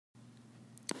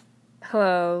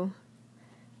Hello.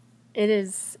 It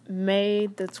is May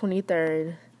the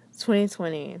 23rd,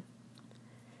 2020,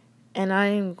 and I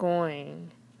am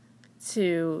going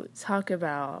to talk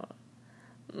about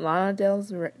Lana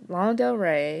Del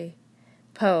Rey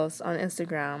post on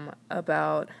Instagram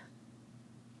about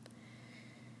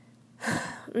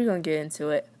we're going to get into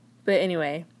it. But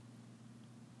anyway,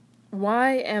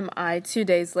 why am I 2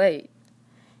 days late?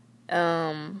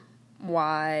 Why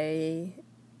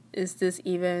is this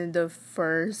even the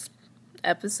first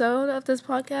episode of this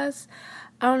podcast?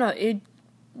 I don't know. It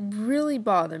really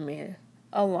bothered me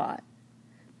a lot,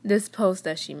 this post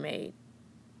that she made.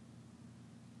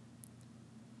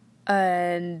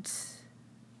 And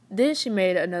then she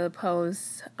made another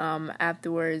post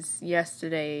afterwards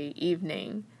yesterday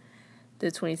evening,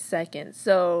 the 22nd.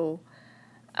 So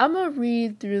I'm going to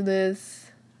read through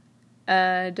this,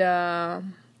 and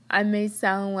I may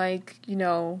sound like,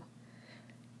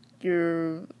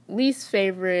 your least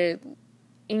favorite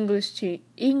English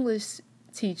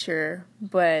teacher,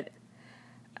 but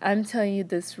I'm telling you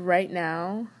this right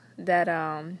now that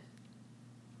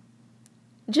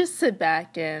just sit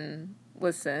back and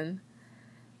listen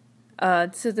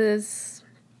to this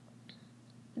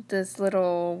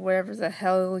little, whatever the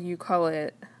hell you call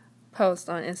it, post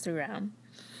on Instagram.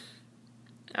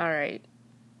 Alright.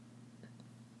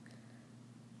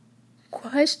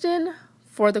 Question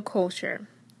for the culture.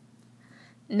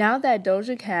 Now that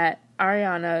Doja Cat,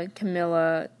 Ariana,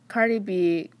 Camila, Cardi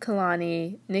B,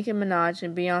 Kehlani, Nicki Minaj,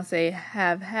 and Beyonce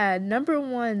have had number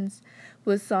ones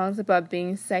with songs about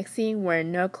being sexy,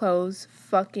 wearing no clothes,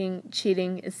 fucking,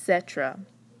 cheating, etc.,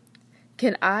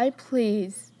 can I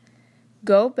please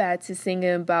go back to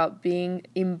singing about being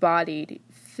embodied,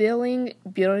 feeling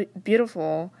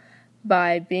beautiful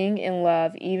by being in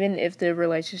love even if the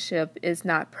relationship is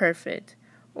not perfect,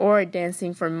 or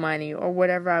dancing for money, or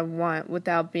whatever I want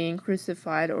without being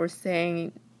crucified or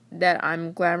saying that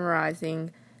I'm glamorizing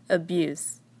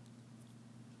abuse?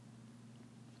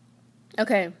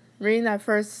 Okay, reading that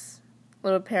first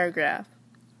little paragraph.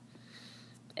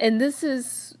 And this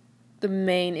is the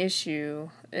main issue,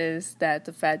 is that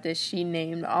the fact that she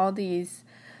named all these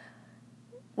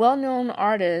well-known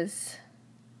artists,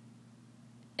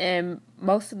 and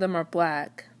most of them are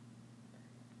black.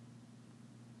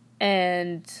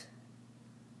 And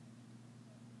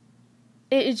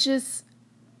it just,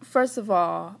 first of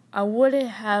all, I wouldn't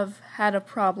have had a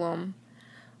problem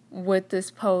with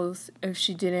this post if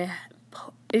she didn't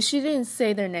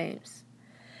say their names.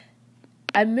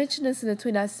 I mentioned this in the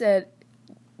tweet. I said,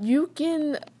 you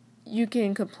can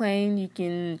complain, you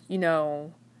can,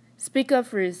 speak up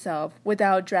for yourself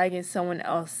without dragging someone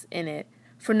else in it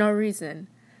for no reason.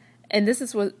 And this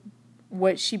is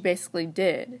what she basically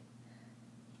did.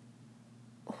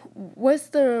 Where's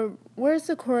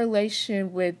the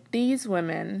correlation with these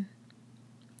women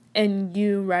and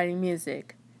you writing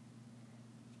music?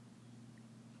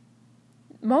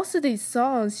 Most of these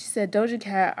songs, she said Doja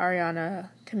Cat, Ariana,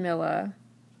 Camila,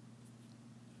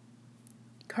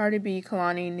 Cardi B,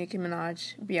 Kehlani, Nicki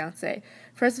Minaj, Beyonce.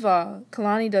 First of all,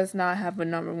 Kehlani does not have a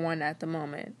number one at the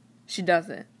moment. She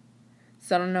doesn't.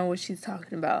 So I don't know what she's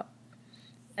talking about.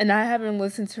 And I haven't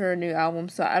listened to her new album,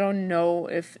 so I don't know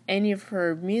if any of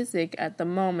her music at the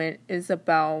moment is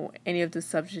about any of the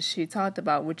subjects she talked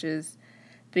about, which is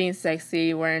being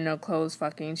sexy, wearing no clothes,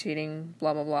 fucking, cheating,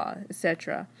 blah, blah, blah,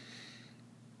 etc.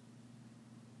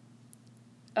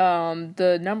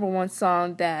 The number one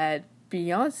song that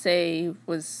Beyonce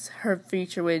was her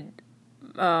feature with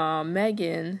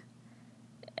Megan,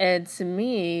 and to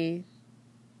me,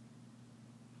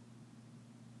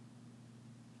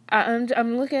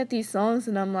 I'm looking at these songs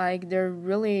and I'm like, they're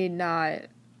really not.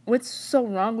 What's so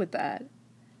wrong with that?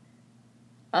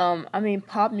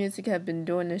 Pop music have been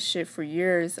doing this shit for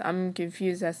years. I'm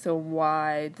confused as to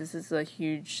why this is a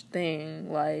huge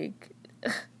thing. Like,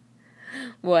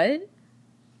 what?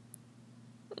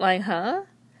 Like, huh?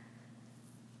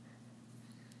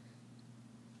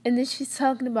 And then she's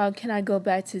talking about, can I go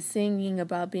back to singing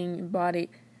about being embodied?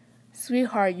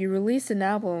 Sweetheart, you released an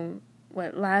album,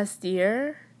 last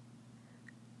year?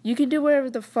 You can do whatever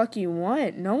the fuck you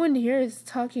want. No one here is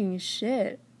talking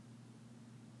shit.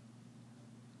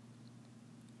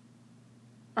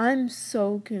 I'm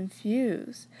so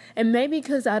confused. And maybe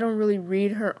because I don't really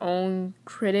read her own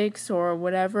critics or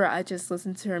whatever, I just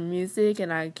listen to her music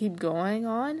and I keep going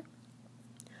on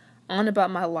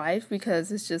about my life,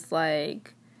 because it's just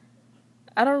like,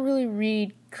 I don't really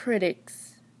read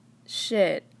critics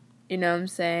shit. You know what I'm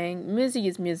saying? Music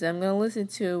is music. I'm going to listen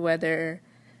to whether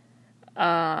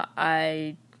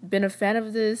I've been a fan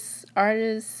of this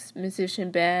artist, musician,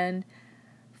 band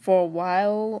for a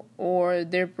while, or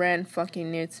their brand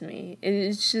fucking new to me.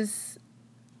 It's just,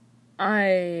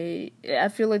 I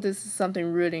feel like this is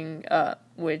something rooting up,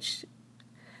 which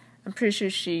I'm pretty sure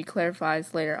she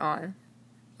clarifies later on.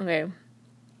 Okay.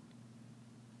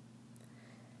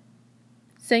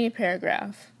 Second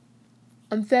paragraph.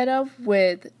 I'm fed up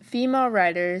with female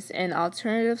writers and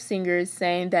alternative singers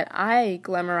saying that I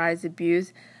glamorize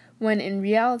abuse, when in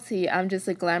reality I'm just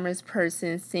a glamorous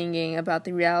person singing about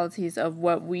the realities of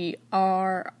what we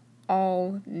are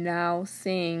all now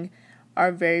seeing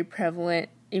are very prevalent,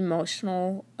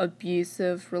 emotional,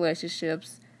 abusive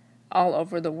relationships all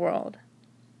over the world.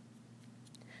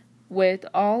 With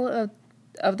all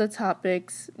of the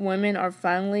topics women are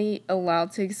finally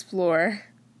allowed to explore,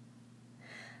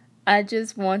 I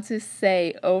just want to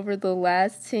say, over the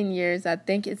last 10 years, I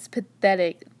think it's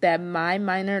pathetic that my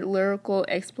minor lyrical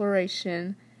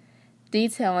exploration,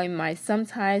 detailing my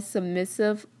sometimes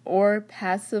submissive or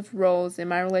passive roles in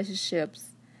my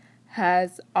relationships,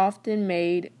 has often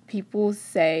made people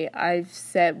say I've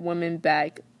set women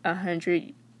back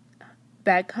hundreds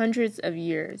of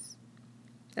years.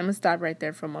 I'm going to stop right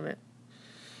there for a moment.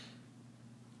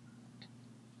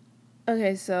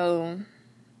 Okay, so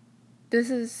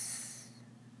this is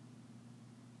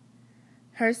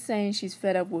her saying she's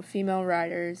fed up with female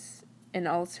writers and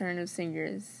alternative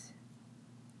singers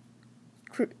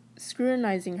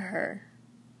scrutinizing her,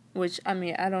 which, I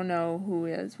mean, I don't know who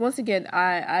is. Once again,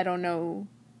 I don't know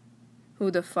who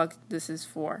the fuck this is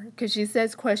for. Because she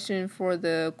says question for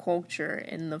the culture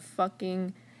in the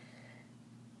fucking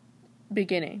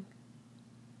beginning.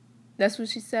 That's what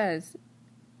she says.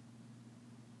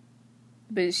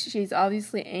 But she's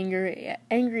obviously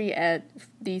angry at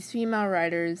these female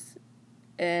writers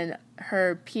and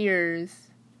her peers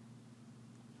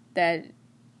that,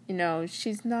 you know,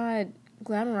 she's not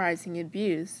glamorizing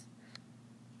abuse.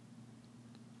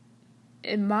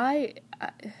 If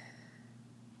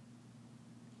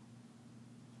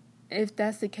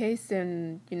that's the case,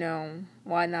 then, you know,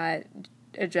 why not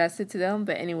address it to them?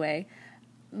 But anyway,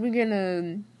 we're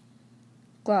gonna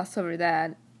gloss over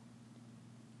that.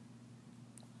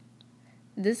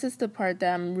 This is the part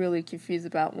that I'm really confused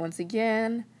about once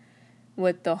again,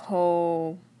 with the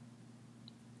whole,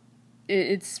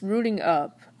 it's rooting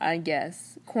up, I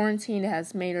guess. Quarantine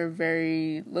has made her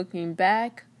very looking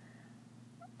back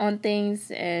on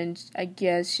things, and I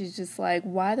guess she's just like,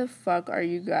 why the fuck are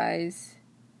you guys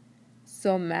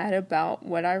so mad about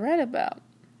what I read about?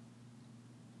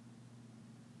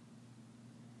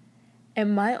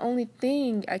 And my only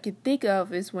thing I could think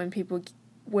of is when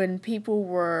people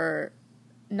were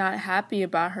not happy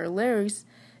about her lyrics,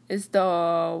 is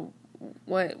the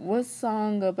what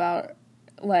song about,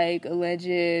 like,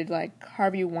 alleged, like,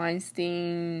 Harvey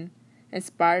Weinstein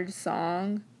inspired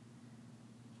song.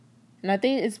 And I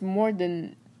think it's more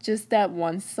than just that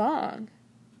one song.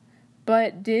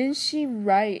 But didn't she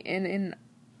write in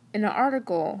an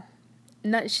article? She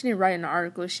didn't write an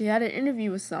article. She had an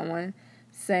interview with someone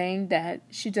saying that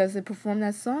she doesn't perform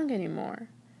that song anymore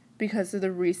because of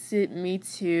the recent Me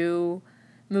Too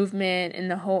movement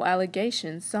and the whole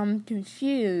allegation. So I'm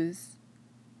confused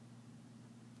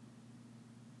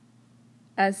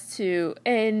as to,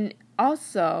 and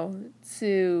also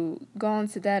to go on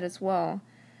to that as well.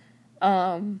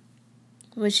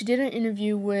 When she did an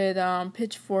interview with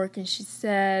Pitchfork, and she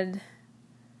said,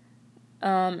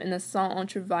 in the song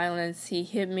Ultraviolence, he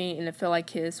hit me and it felt like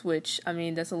kiss, which, I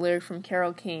mean, that's a lyric from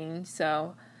Carole King,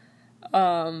 so,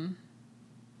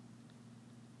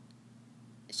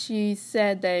 she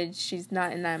said that she's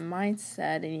not in that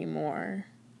mindset anymore.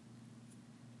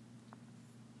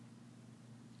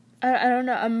 I don't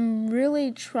know, I'm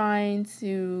really trying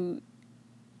to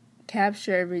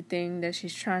capture everything that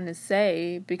she's trying to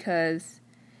say, because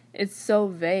it's so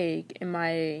vague in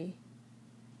my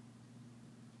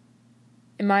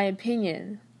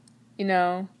opinion. You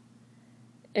know,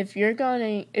 if you're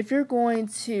going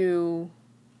to,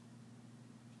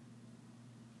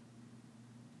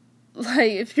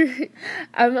 like, if you're,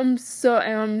 I'm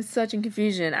such in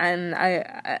confusion, and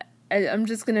I'm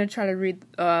just gonna try to read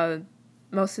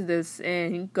most of this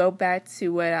and go back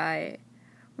to what I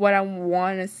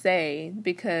want to say,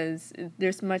 because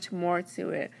there's much more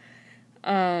to it.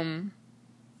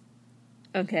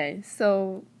 Okay,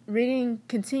 so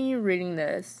continue reading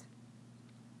this.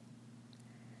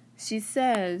 She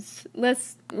says,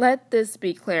 let this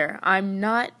be clear. I'm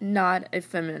not a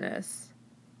feminist.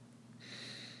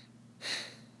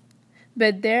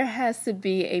 But there has to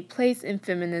be a place in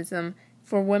feminism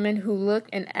for women who look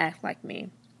and act like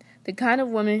me. The kind of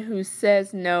woman who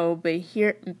says no,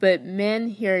 but men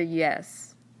hear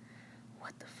yes.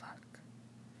 What the fuck?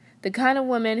 The kind of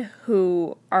women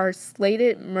who are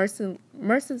slated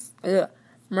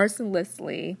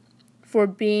mercilessly for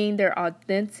being their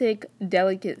authentic,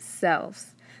 delicate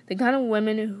selves. The kind of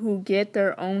women who get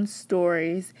their own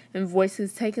stories and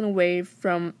voices taken away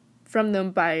from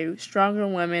them by stronger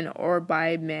women or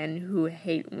by men who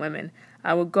hate women.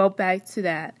 I will go back to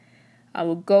that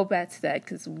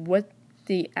because what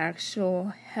the actual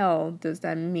hell does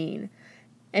that mean?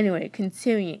 Anyway,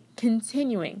 continuing.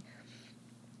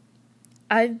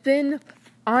 I've been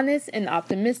honest and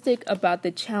optimistic about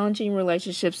the challenging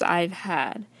relationships I've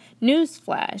had.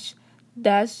 Newsflash,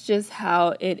 that's just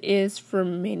how it is for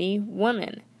many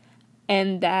women.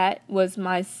 And that was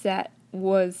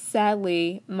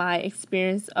sadly my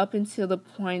experience up until the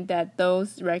point that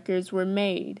those records were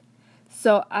made.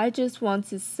 So I just want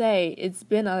to say it's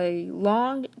been a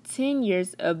long 10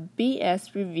 years of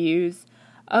BS reviews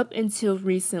up until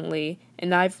recently,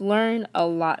 and I've learned a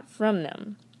lot from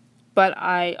them. But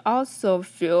I also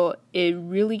feel it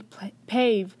really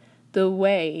paved the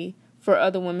way for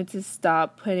other women to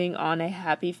stop putting on a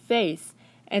happy face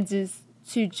and to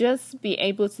just be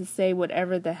able to say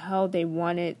whatever the hell they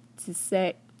wanted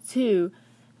to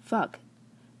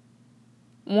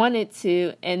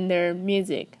in their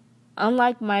music.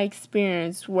 Unlike my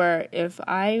experience where if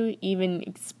I even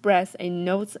express a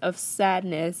note of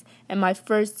sadness in my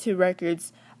first 2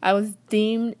 records, I was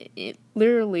deemed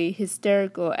literally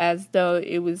hysterical as though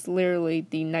it was literally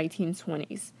the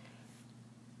 1920s.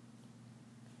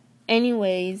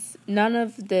 Anyways, none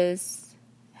of this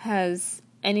has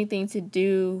anything to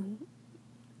do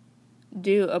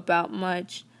about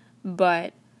much,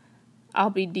 but I'll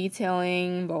be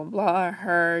detailing blah blah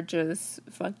her just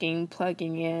fucking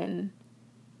plugging in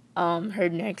her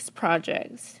next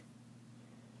projects.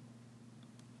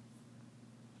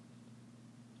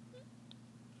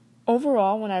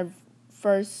 Overall, when I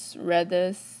first read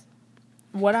this,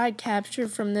 what I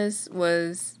captured from this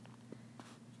was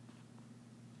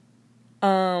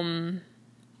I'm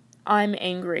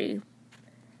angry.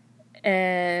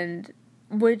 And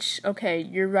which, okay,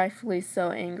 you're rightfully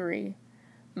so angry.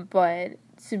 But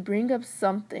to bring up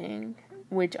something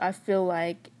which I feel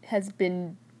like has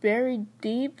been buried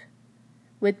deep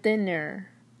within her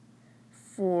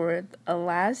for the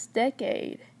last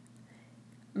decade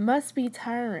must be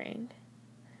tiring.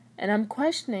 And I'm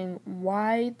questioning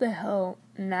why the hell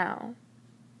now?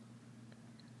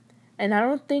 And I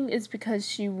don't think it's because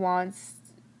she wants...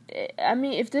 I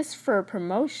mean, if this is for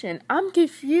promotion, I'm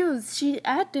confused. She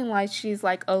acting like she's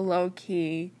like a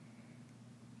low-key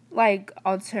like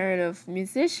alternative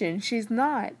musician. She's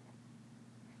not.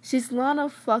 She's Lana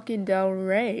fucking Del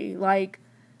Rey. Like,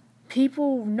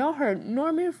 people know her.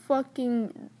 Norman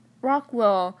fucking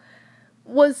Rockwell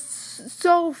was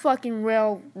so fucking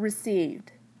well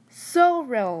received. So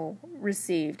well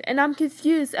received. And I'm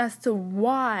confused as to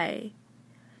why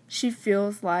she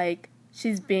feels like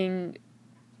she's being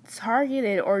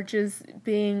targeted or just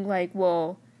being like,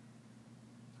 well,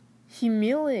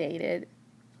 humiliated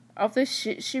of the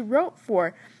shit she wrote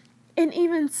for. And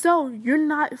even so, you're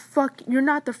not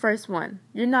the first one.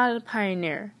 You're not a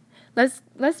pioneer.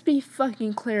 Let's be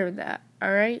fucking clear with that,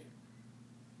 alright?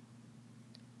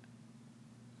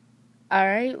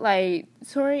 Alright, like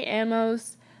Tori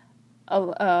Amos,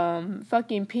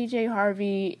 fucking PJ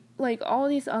Harvey, like all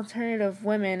these alternative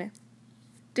women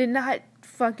did not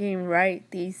fucking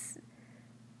write these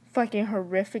fucking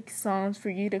horrific songs for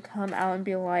you to come out and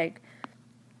be like,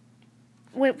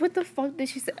 wait, what the fuck did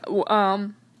she say?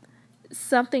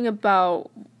 Something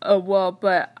about,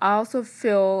 but I also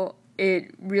feel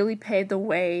it really paved the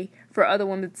way for other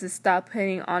women to stop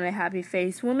putting on a happy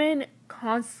face. Women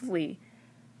constantly,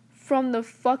 from the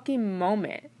fucking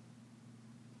moment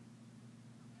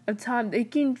of time,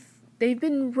 they've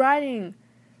been writing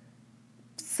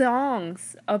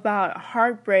songs about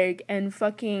heartbreak and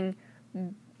fucking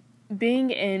being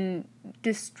in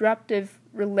disruptive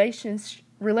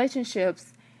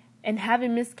relationships and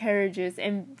having miscarriages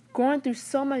and going through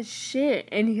so much shit,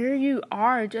 and here you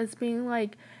are just being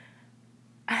like,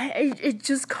 it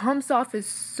just comes off as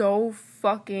so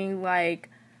fucking like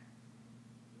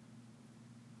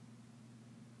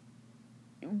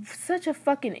such a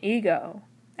fucking ego.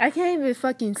 I can't even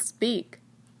fucking speak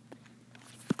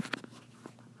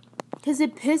because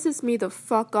it pisses me the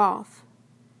fuck off.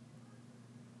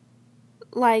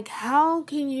 Like, how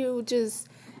can you just...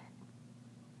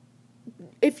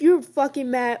 If you're fucking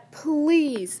mad,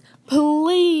 please,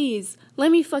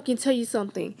 let me fucking tell you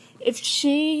something.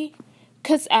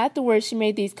 Because afterwards she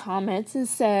made these comments and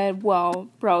said, well,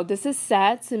 bro, this is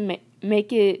sad to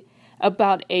make it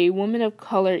about a woman of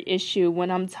color issue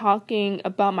when I'm talking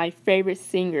about my favorite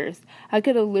singers. I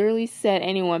could have literally said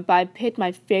anyone, but I picked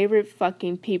my favorite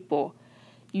fucking people.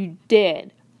 You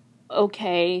did.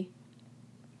 Okay?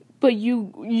 But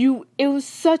it was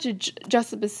such a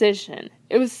juxtaposition.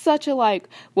 It was such a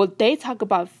well, they talk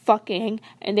about fucking,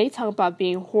 and they talk about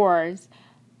being whores.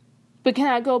 But can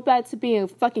I go back to being a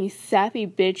fucking sappy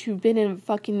bitch who's been in a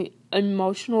fucking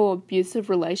emotional abusive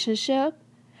relationship?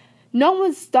 No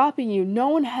one's stopping you. No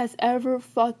one has ever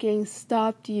fucking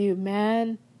stopped you,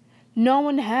 man. No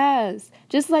one has.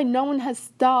 Just like no one has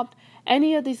stopped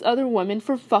any of these other women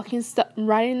from fucking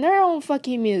writing their own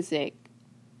fucking music.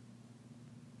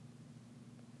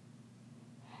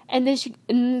 And then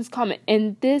in this comment,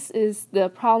 and this is the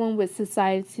problem with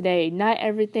society today. Not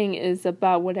everything is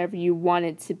about whatever you want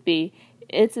it to be.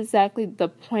 It's exactly the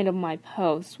point of my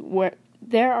post, where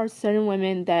there are certain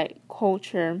women that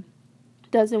culture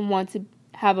doesn't want to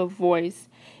have a voice.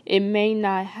 It may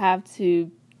not have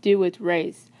to do with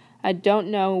race. I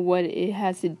don't know what it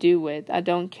has to do with. I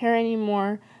don't care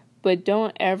anymore, but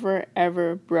don't ever,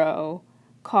 bro,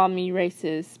 call me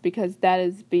racist, because that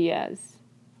is BS.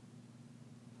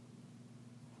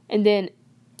 And then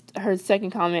her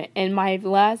second comment, and my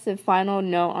last and final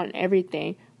note on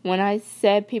everything. When I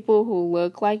said people who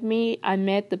look like me, I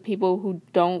meant the people who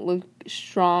don't look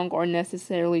strong or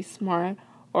necessarily smart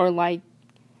or like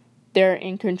they're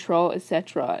in control,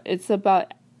 etc. It's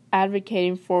about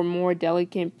advocating for more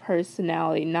delicate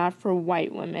personality, not for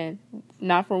white women.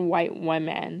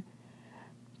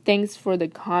 Thanks for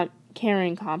the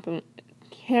caring comments,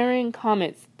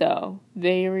 though.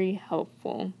 Very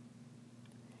helpful.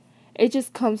 It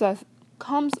just comes off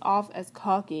as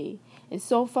cocky and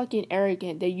so fucking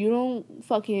arrogant that you don't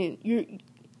fucking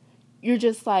you're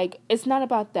just like, it's not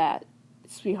about that,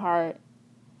 sweetheart.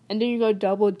 And then you go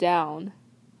double down.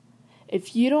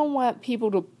 If you don't want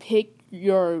people to pick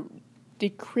your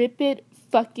decrepit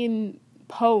fucking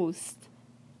post,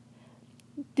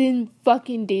 then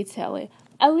fucking detail it.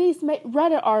 At least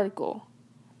write an article.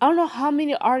 I don't know how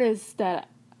many artists that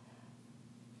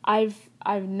I've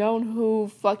known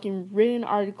who fucking written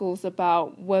articles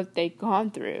about what they've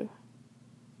gone through.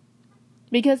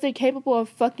 Because they're capable of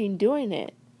fucking doing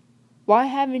it. Why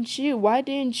haven't you? Why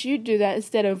didn't you do that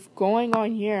instead of going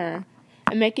on here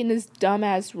and making this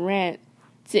dumbass rant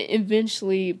to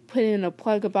eventually put in a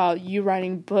plug about you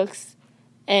writing books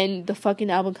and the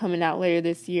fucking album coming out later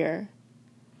this year?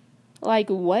 Like,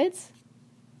 what?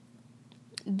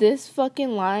 This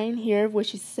fucking line here, where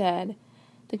she said,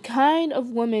 the kind of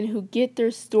women who get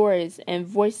their stories and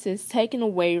voices taken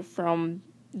away from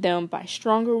them by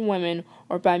stronger women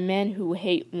or by men who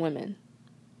hate women.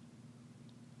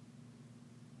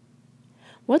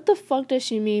 What the fuck does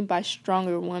she mean by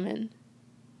stronger women?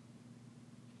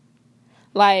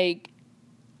 Like,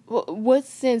 what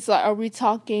sense are we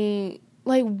talking?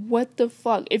 Like, what the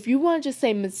fuck? If you want to just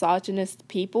say misogynist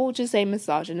people, just say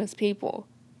misogynist people.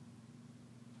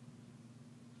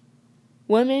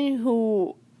 Women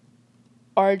who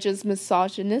are just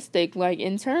misogynistic, like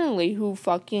internally, who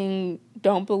fucking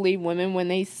don't believe women when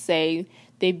they say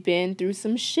they've been through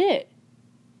some shit.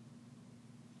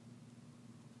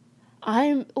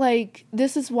 I'm like,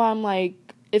 this is why I'm like,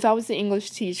 if I was an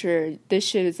English teacher, this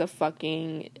shit is a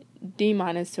fucking D-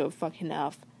 to a fucking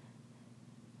F.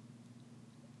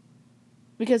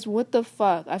 Because what the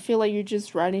fuck? I feel like you're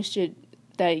just writing shit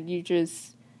that you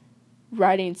just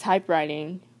writing,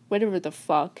 typewriting, whatever the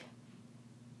fuck.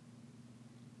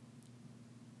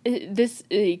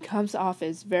 It comes off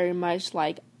as very much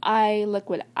like, look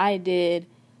what I did.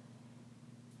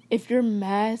 If you're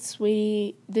mad,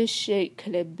 sweetie, this shit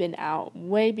could have been out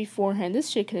way beforehand. This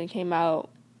shit could have came out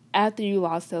after you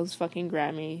lost those fucking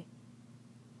Grammy.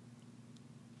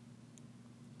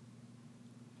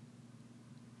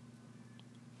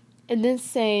 And then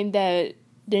saying that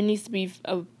there needs to be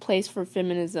a place for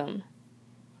feminism.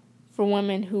 For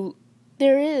women who...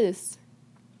 There is.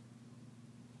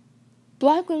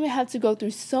 Black women have to go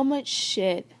through so much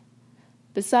shit.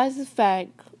 Besides the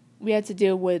fact we had to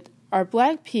deal with our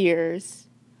black peers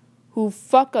who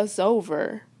fuck us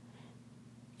over.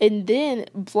 And then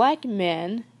black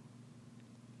men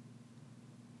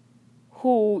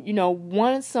who,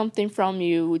 want something from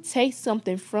you, take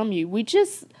something from you.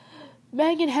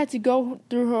 Megan had to go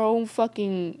through her own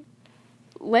fucking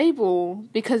label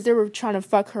because they were trying to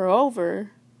fuck her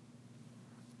over.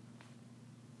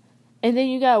 And then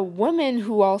you got women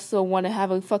who also want to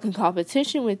have a fucking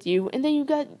competition with you. And then you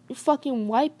got fucking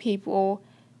white people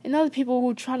and other people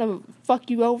who trying to fuck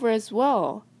you over as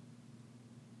well.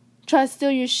 Try to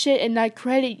steal your shit and not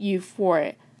credit you for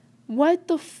it. What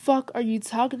the fuck are you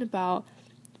talking about?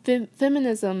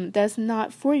 feminism that's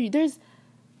not for you. There's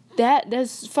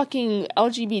fucking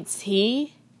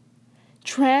LGBT,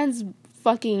 trans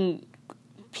fucking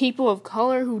people of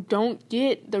color who don't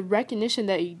get the recognition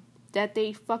that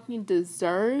they fucking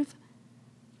deserve.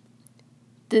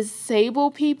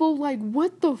 Disabled people, like,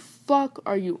 what the fuck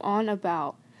are you on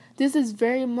about? This is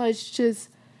very much just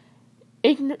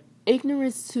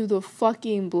ignorance to the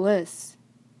fucking bliss.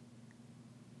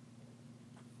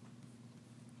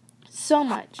 So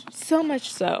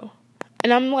much so.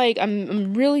 And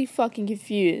I'm really fucking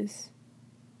confused.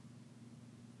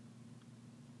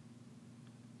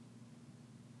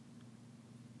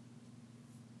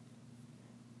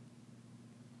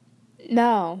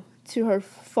 Now, to her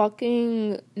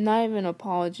fucking, not even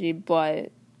apology,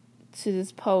 but to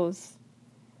this post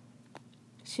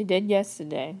she did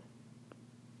yesterday.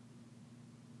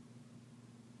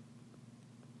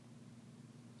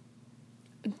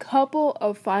 A couple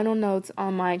of final notes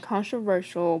on my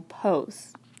controversial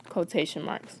post, quotation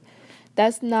marks.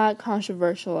 That's not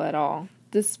controversial at all.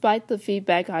 Despite the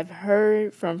feedback I've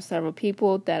heard from several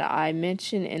people that I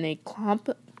mentioned in a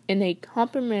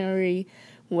complimentary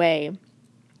way,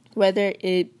 whether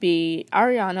it be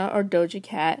Ariana or Doja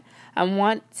Cat, I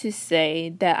want to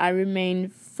say that I remain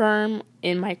firm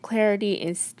in my clarity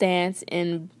and stance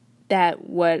in that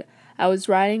what I was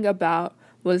writing about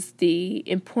was the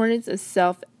importance of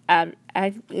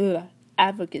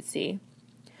self-advocacy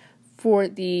for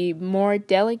the more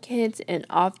delicate and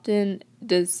often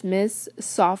dismissed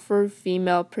softer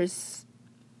female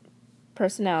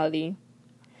personality,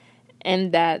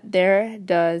 and that there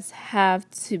does have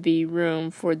to be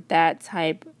room for that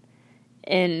type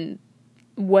in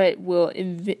what will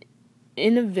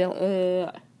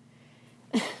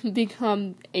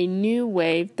become a new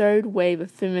wave, third wave of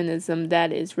feminism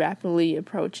that is rapidly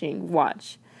approaching.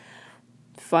 Watch.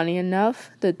 Funny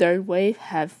enough, the third wave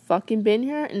have fucking been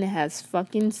here and it has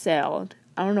fucking sailed.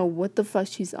 I don't know what the fuck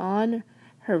she's on.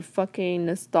 Her fucking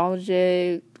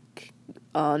nostalgic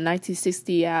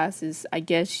 1960 ass is, I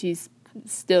guess she's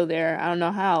still there. I don't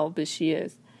know how, but she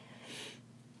is.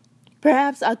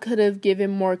 Perhaps I could have given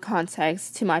more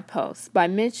context to my post by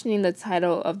mentioning the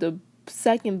title of the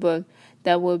second book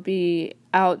that will be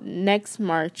out next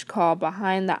March, called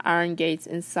Behind the Iron Gates: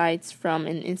 Insights from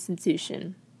an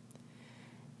Institution.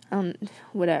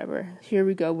 Whatever. Here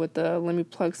we go with the, let me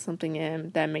plug something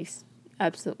in that makes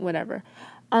absolute whatever.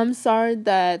 I'm sorry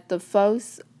that the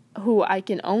folks who I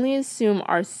can only assume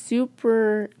are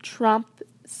super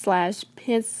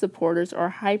Trump/Pence supporters or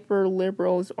hyper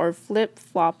liberals or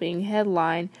flip-flopping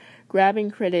headline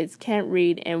grabbing critics can't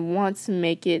read and want to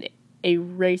make it a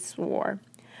race war,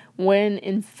 when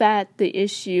in fact the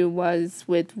issue was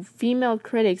with female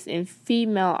critics and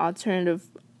female alternative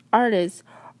artists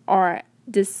are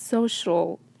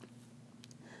dissociated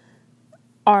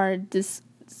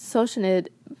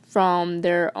from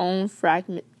their own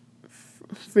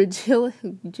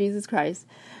fragility, Jesus Christ,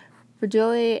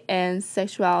 fragility and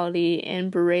sexuality,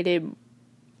 and berate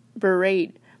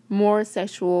more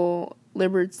sexual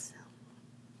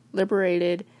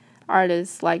liberated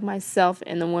artists like myself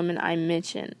and the women I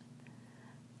mentioned.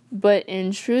 But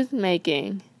in truth,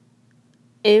 making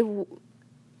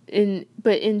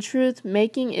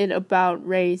it about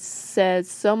race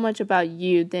says so much about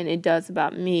you than it does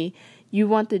about me. You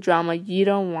want the drama. You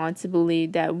don't want to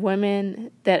believe that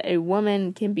a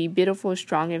woman can be beautiful,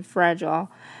 strong, and fragile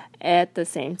at the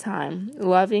same time,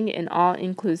 loving and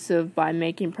all-inclusive by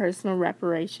making personal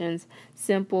reparations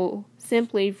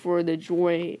simply for the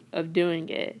joy of doing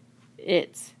it.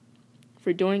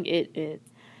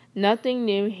 Nothing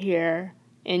new here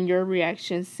in your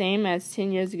reaction, same as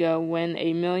 10 years ago when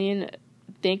a million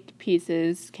think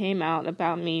pieces came out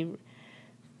about me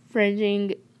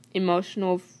fringing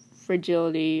emotional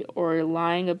fragility or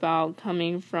lying about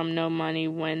coming from no money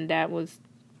when that was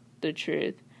the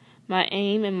truth. My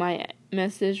aim and my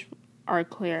message are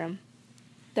clear,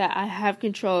 that I have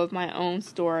control of my own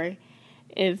story.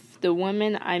 If the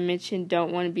women I mentioned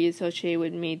don't want to be associated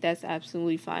with me, that's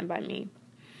absolutely fine by me.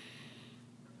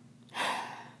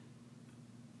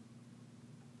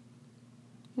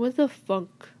 What the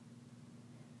fuck?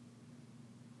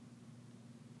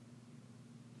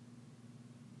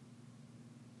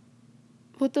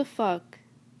 What the fuck?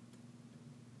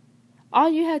 All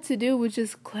you had to do was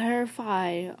just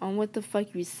clarify on what the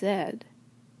fuck you said.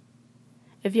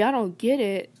 If y'all don't get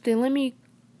it, then let me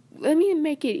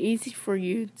make it easy for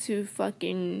you to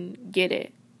fucking get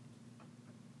it.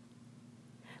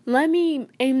 Let me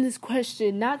aim this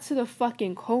question not to the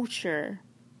fucking culture,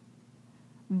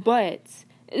 but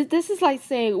this is like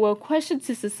saying, well, question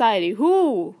to society.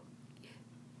 Who?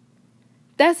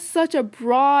 That's such a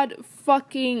broad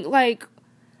fucking, like,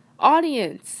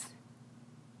 audience.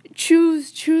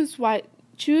 Choose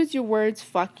your words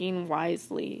fucking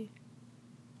wisely.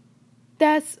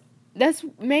 That's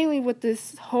mainly what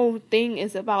this whole thing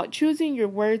is about. Choosing your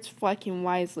words fucking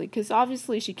wisely. Because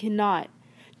obviously she cannot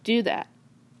do that.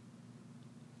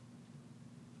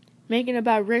 Making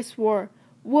about race war.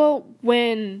 Well,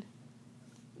 when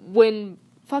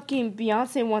fucking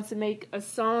Beyonce wants to make a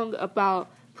song about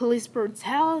police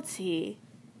brutality,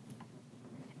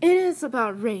 it is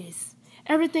about race.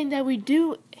 Everything that we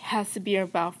do has to be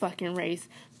about fucking race.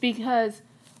 Because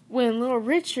when Little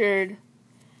Richard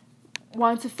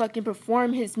wants to fucking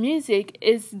perform his music,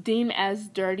 it's deemed as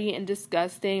dirty and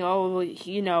disgusting. Oh,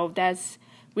 you know,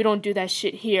 we don't do that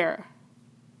shit here.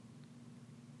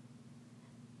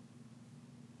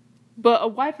 But a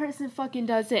white person fucking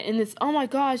does it, and it's, oh my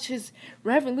gosh, it's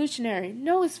revolutionary.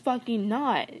 No, it's fucking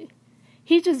not.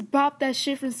 He just bopped that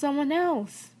shit from someone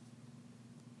else.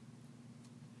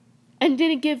 And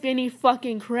didn't give any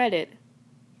fucking credit.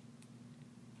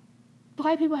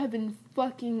 Black people have been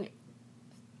fucking,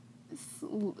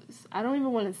 I don't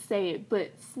even want to say it,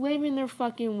 but slaving their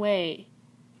fucking way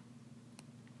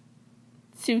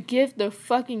to give the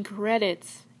fucking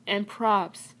credits and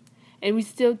props, and we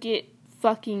still get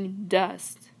fucking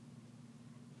dust.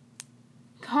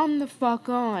 Come the fuck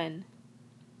on.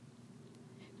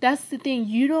 That's the thing.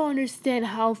 You don't understand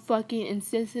how fucking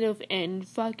insensitive and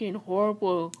fucking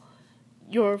horrible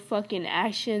your fucking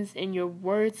actions and your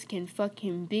words can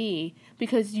fucking be,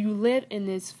 because you live in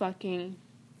this fucking,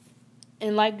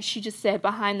 and like she just said,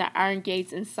 behind the iron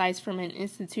gates and sights from an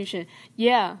institution.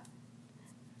 Yeah.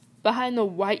 Behind the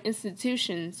white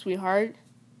institution, sweetheart.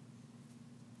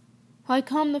 Like,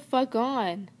 come the fuck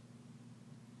on.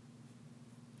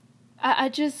 I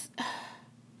just...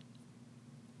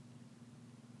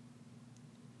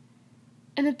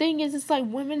 And the thing is, it's like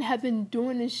women have been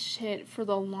doing this shit for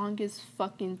the longest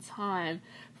fucking time.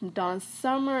 From Donna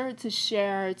Summer to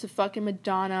Cher to fucking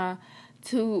Madonna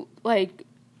to, like,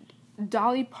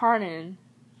 Dolly Parton.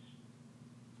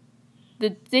 The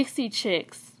Dixie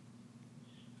Chicks.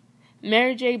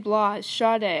 Mary J. Blige,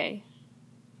 Sade.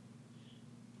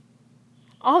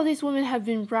 All these women have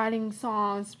been writing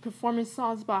songs, performing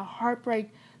songs about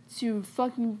heartbreak to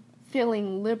fucking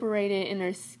feeling liberated in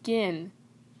their skin.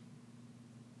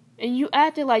 And you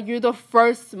acted like you're the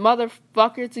first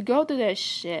motherfucker to go through that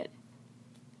shit.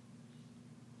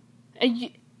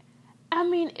 And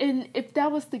and if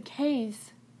that was the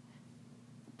case,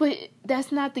 but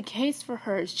that's not the case for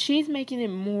her. She's making it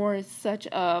more such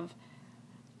of,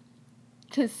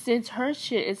 because since her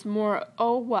shit is more,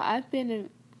 oh, well, I've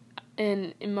been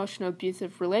in emotional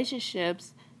abusive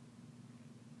relationships,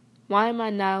 why am I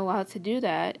not allowed to do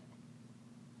that?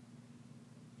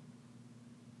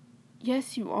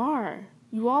 Yes, you are.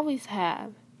 You always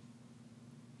have.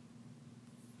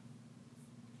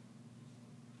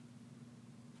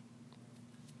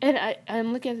 And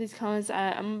I'm looking at these comments,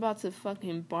 I'm about to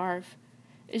fucking barf.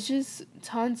 It's just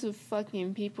tons of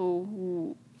fucking people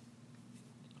who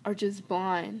are just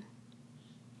blind.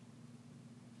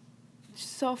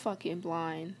 So fucking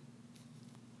blind.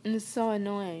 And it's so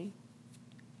annoying.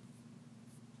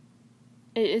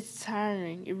 It's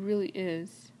tiring. It really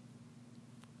is.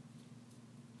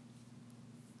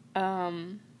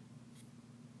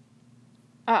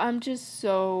 I'm just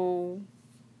so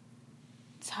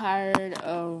tired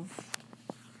of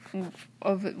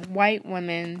white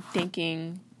women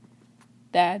thinking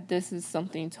that this is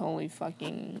something totally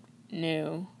fucking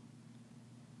new.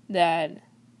 And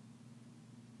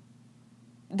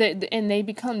they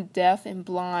become deaf and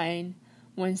blind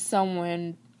when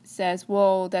someone says,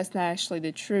 well, that's not actually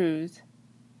the truth.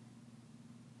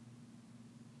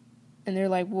 And they're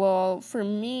like, well, for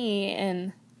me,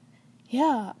 and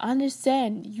yeah, I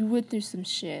understand you went through some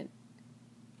shit.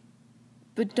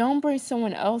 But don't bring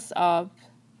someone else up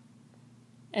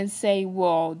and say,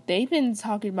 well, they've been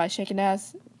talking about shaking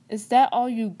ass. Is that all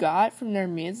you got from their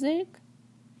music?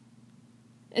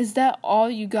 Is that all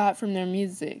you got from their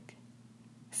music?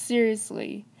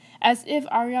 Seriously. As if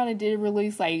Ariana did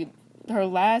release, like, her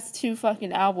last 2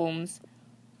 fucking albums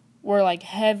were, like,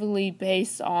 heavily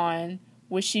based on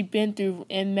what she'd been through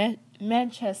in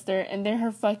Manchester and then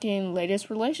her fucking latest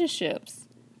relationships.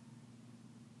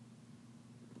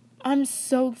 I'm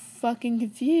so fucking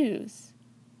confused.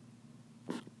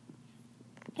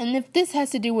 And if this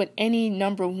has to do with any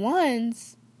number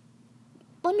ones,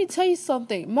 let me tell you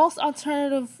something. Most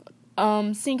alternative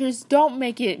singers don't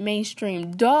make it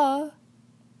mainstream. Duh.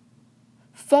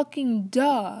 Fucking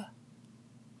duh.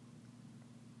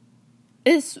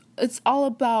 It's all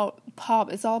about pop.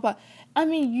 It's all about... I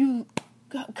mean,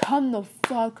 Come the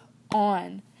fuck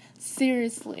on.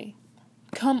 Seriously.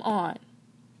 Come on.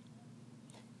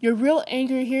 Your real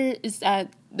anger here is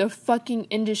at the fucking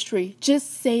industry.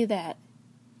 Just say that.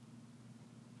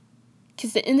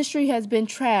 Because the industry has been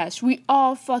trashed. We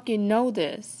all fucking know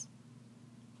this.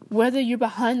 Whether you're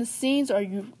behind the scenes or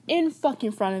you're in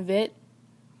fucking front of it.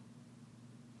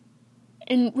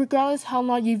 And regardless how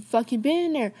long you've fucking been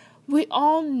in there, we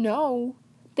all know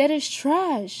that it's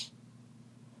trash.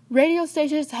 Radio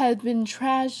stations have been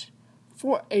trash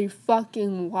for a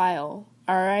fucking while,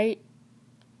 alright?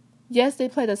 Yes, they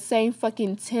play the same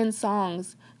fucking 10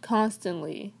 songs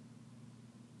constantly.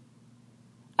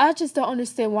 I just don't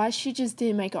understand why she just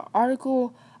didn't make an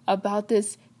article about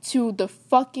this to the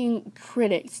fucking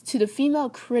critics, to the female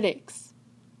critics.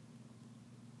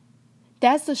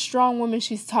 That's the strong woman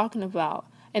she's talking about.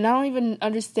 And I don't even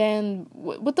understand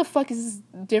what the fuck is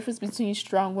the difference between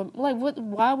strong women. Like,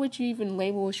 why would you even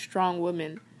label a strong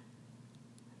woman?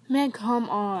 Man, come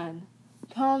on.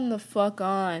 Come the fuck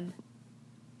on.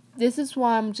 This is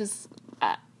why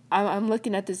I'm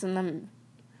looking at this and I'm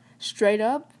straight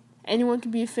up. Anyone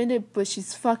can be offended, but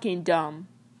she's fucking dumb.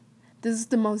 This is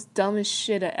the most dumbest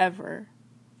shit ever.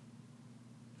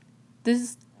 This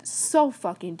is so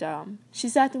fucking dumb.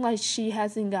 She's acting like she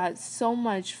hasn't got so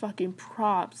much fucking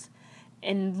props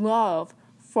and love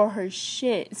for her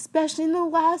shit, especially in the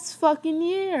last fucking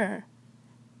year.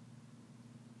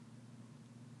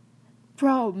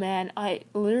 Bro, man, I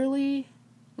literally,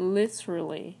 this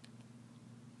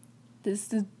is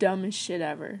the dumbest shit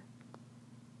ever.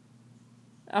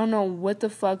 I don't know what the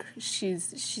fuck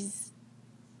she's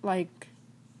like,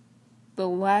 the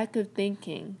lack of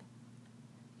thinking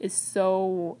is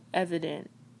so evident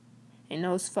in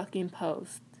those fucking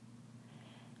posts.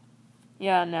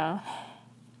 Yeah, no.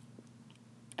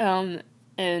 And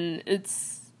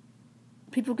it's,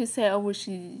 people could say, oh, well,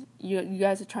 you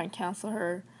guys are trying to cancel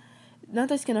her.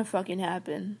 Nothing's gonna fucking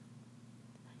happen.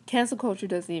 Cancel culture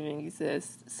doesn't even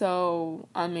exist. So,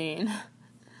 I mean,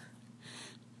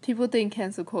 people think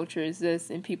cancel culture exists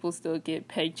and people still get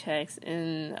paychecks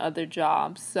in other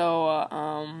jobs. So,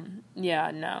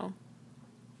 yeah, no.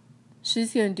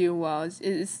 She's gonna do well.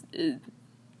 It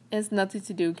has nothing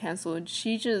to do with cancel.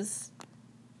 She's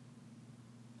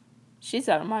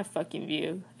out of my fucking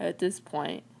view at this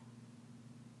point.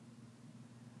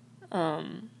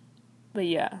 But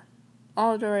yeah.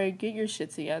 Aldore, get your shit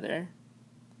together.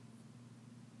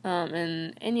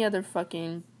 And any other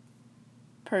fucking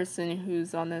person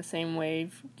who's on the same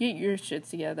wave, get your shit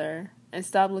together. And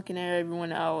stop looking at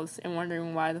everyone else and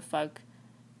wondering why the fuck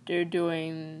they're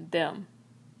doing them.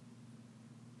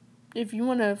 If you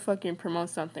want to fucking promote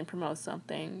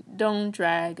something. Don't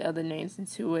drag other names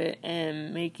into it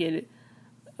and make it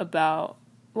about,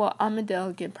 well, I'm a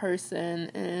delicate person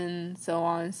and so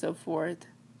on and so forth.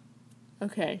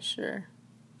 Okay, sure.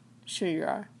 Sure you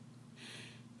are.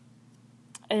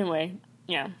 Anyway,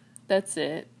 yeah, that's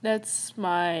it. That's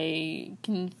my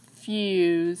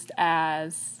confused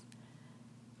as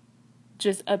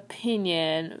just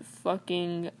opinion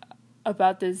fucking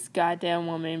about this goddamn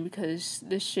woman, because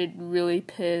this shit really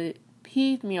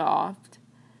peeved me off.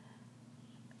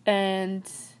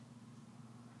 And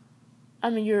I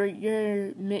mean, you're in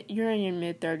your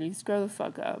mid-30s. Grow the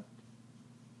fuck up.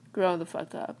 Grow the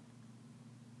fuck up.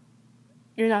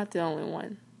 You're not the only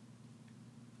one.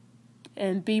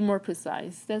 And be more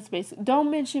precise. That's basic. Don't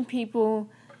mention people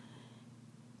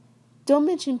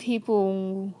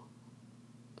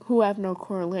who have no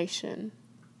correlation.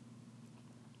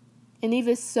 And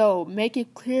even so, make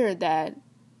it clear that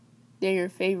they're your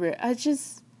favorite.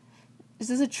 This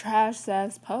is a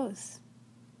trash-ass post.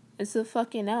 It's a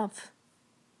fucking F.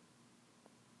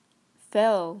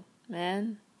 Fail,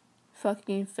 man.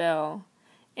 Fucking fail.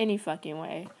 Any fucking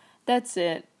way. That's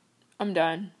it. I'm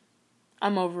done.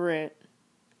 I'm over it.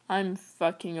 I'm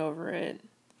fucking over it.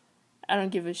 I don't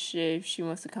give a shit if she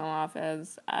wants to come off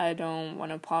as, I don't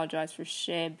want to apologize for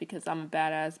shit because I'm a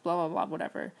badass, blah, blah, blah,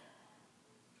 whatever.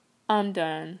 I'm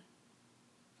done.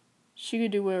 She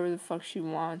could do whatever the fuck she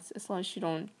wants, as long as she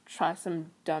don't try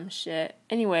some dumb shit.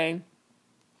 Anyway,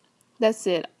 that's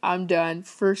it. I'm done,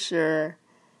 for sure.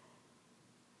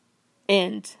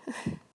 End.